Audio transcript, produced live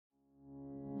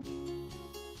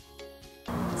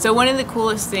So one of the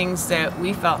coolest things that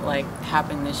we felt like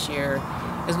happened this year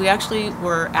is we actually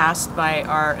were asked by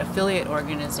our affiliate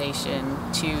organization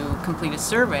to complete a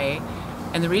survey,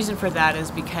 and the reason for that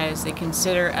is because they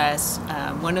consider us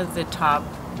one of the top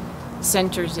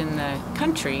centers in the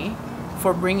country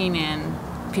for bringing in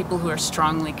people who are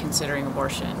strongly considering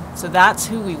abortion. So that's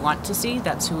who we want to see,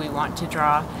 that's who we want to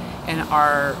draw, and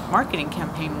our marketing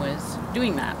campaign was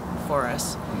doing that for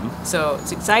us. So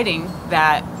it's exciting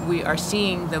that we are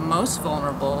seeing the most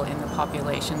vulnerable in the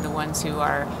population, the ones who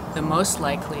are the most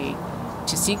likely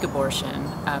to seek abortion.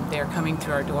 They're coming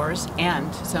through our doors,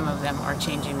 and some of them are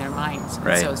changing their minds.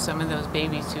 Right. So some of those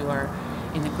babies who are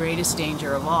in the greatest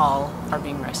danger of all are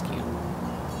being rescued.